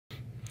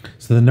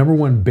So the number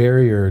one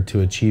barrier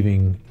to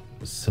achieving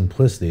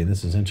simplicity, and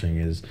this is interesting,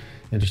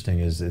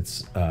 is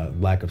its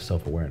lack of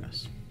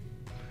self-awareness.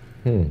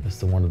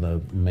 It's one of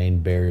the main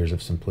barriers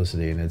of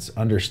simplicity, and it's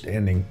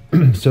understanding.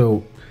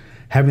 So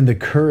having the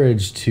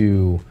courage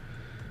to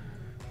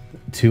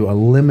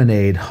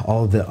eliminate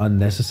all of the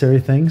unnecessary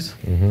things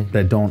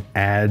that don't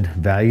add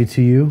value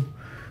to you,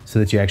 so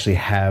that you actually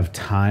have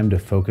time to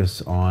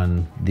focus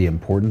on the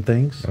important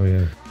things. Oh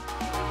yeah.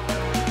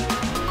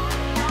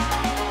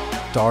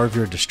 Starve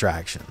your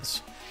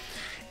distractions.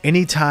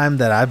 Anytime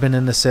that I've been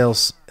in a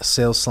sales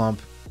slump,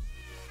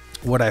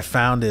 what I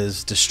found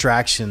is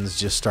distractions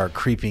just start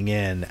creeping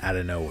in out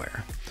of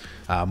nowhere.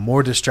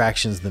 More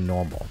distractions than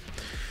normal.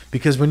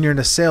 Because when you're in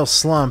a sales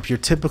slump, you're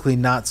typically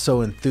not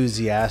so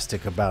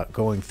enthusiastic about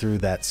going through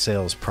that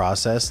sales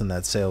process and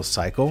that sales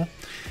cycle.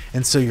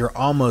 And so you're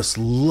almost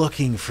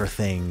looking for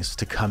things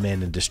to come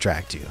in and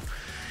distract you,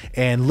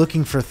 and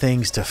looking for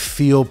things to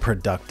feel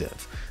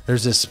productive.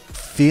 There's this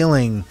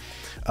feeling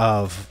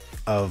of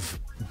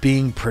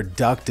being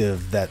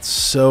productive that's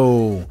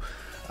so,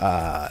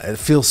 it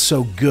feels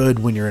so good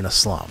when you're in a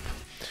slump.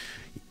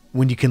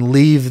 When you can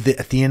leave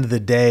at the end of the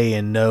day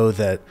and know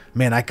that,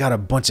 man, I got a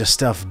bunch of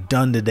stuff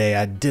done today.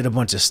 I did a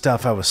bunch of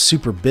stuff. I was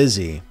super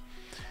busy.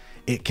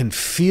 It can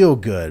feel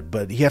good,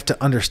 but you have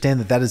to understand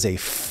that that is a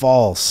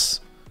false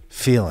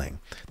feeling.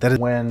 That is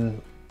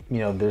when,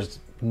 there's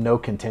no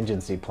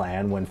contingency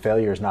plan, when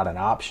failure is not an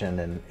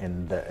option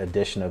in the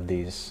addition of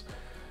these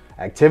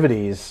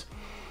activities,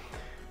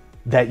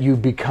 that you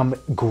become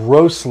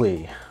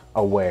grossly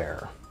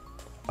aware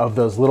of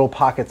those little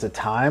pockets of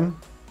time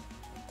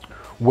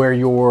where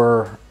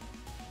you're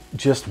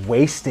just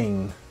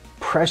wasting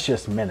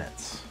precious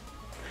minutes.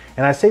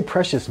 And I say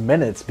precious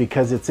minutes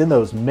because it's in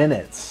those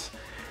minutes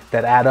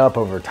that add up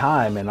over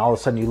time, and all of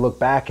a sudden you look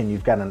back and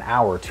you've got an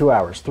hour, 2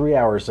 hours, 3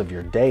 hours of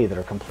your day that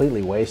are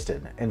completely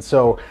wasted. And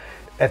so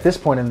at this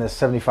point in this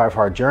 75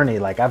 hard journey,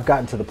 like, I've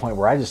gotten to the point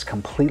where I just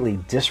completely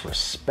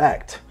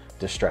disrespect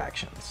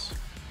distractions.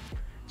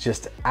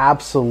 Just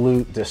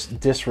absolute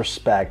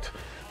disrespect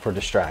for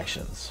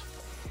distractions.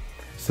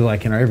 So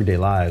like in our everyday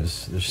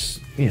lives, there's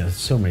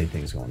so many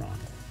things going on.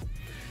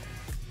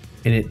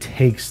 And it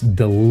takes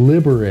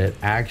deliberate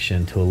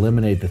action to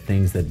eliminate the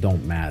things that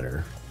don't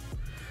matter.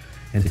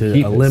 And to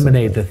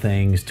eliminate the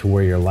things to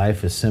where your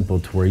life is simple,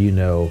 to where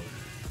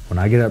when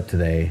I get up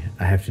today,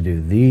 I have to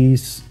do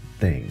these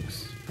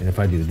things. And if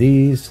I do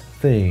these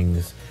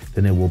things,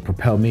 then it will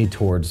propel me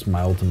towards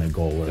my ultimate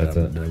goal that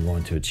I'm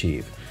going to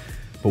achieve.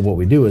 But what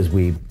we do is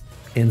we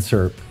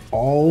insert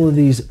all of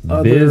these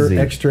other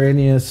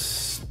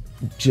extraneous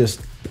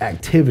just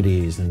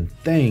activities and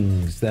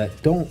things that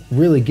don't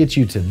really get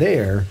you to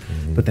there,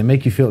 but they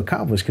make you feel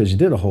accomplished because you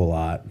did a whole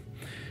lot.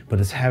 But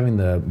it's having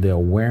the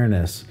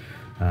awareness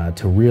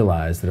to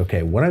realize that,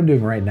 okay, what I'm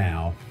doing right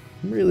now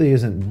really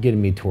isn't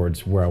getting me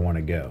towards where I want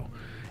to go.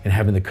 And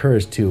having the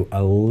courage to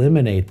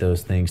eliminate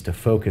those things to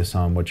focus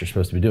on what you're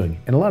supposed to be doing.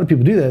 And a lot of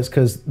people do that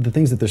because the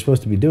things that they're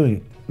supposed to be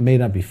doing may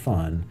not be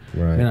fun,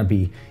 may not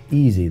be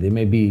easy, they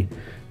may be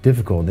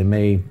difficult, they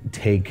may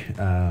take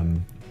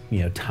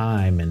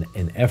time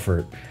and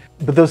effort.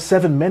 But those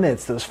 7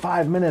 minutes, those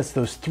 5 minutes,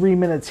 those 3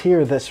 minutes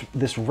here,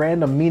 this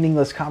random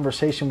meaningless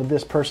conversation with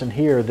this person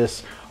here,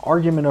 this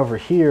argument over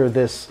here,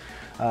 this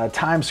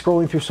time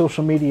scrolling through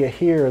social media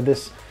here,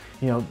 this,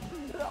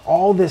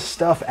 all this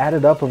stuff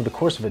added up over the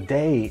course of a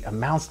day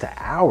amounts to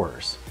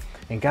hours.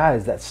 And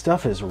guys, that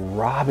stuff is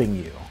robbing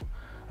you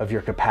of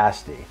your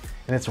capacity,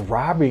 and it's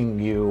robbing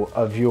you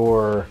of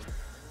your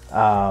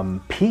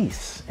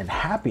peace and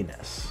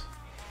happiness.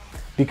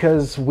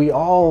 Because we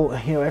all,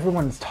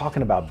 everyone's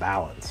talking about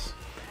balance,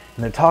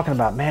 and they're talking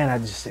about,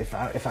 man, if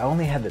I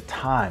only had the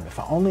time, if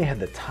I only had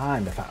the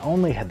time, if I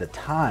only had the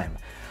time.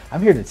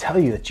 I'm here to tell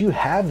you that you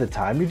have the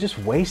time. You're just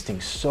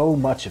wasting so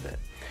much of it.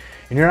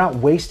 And you're not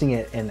wasting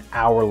it in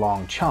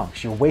hour-long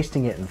chunks. You're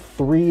wasting it in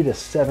 3 to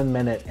 7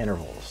 minute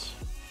intervals.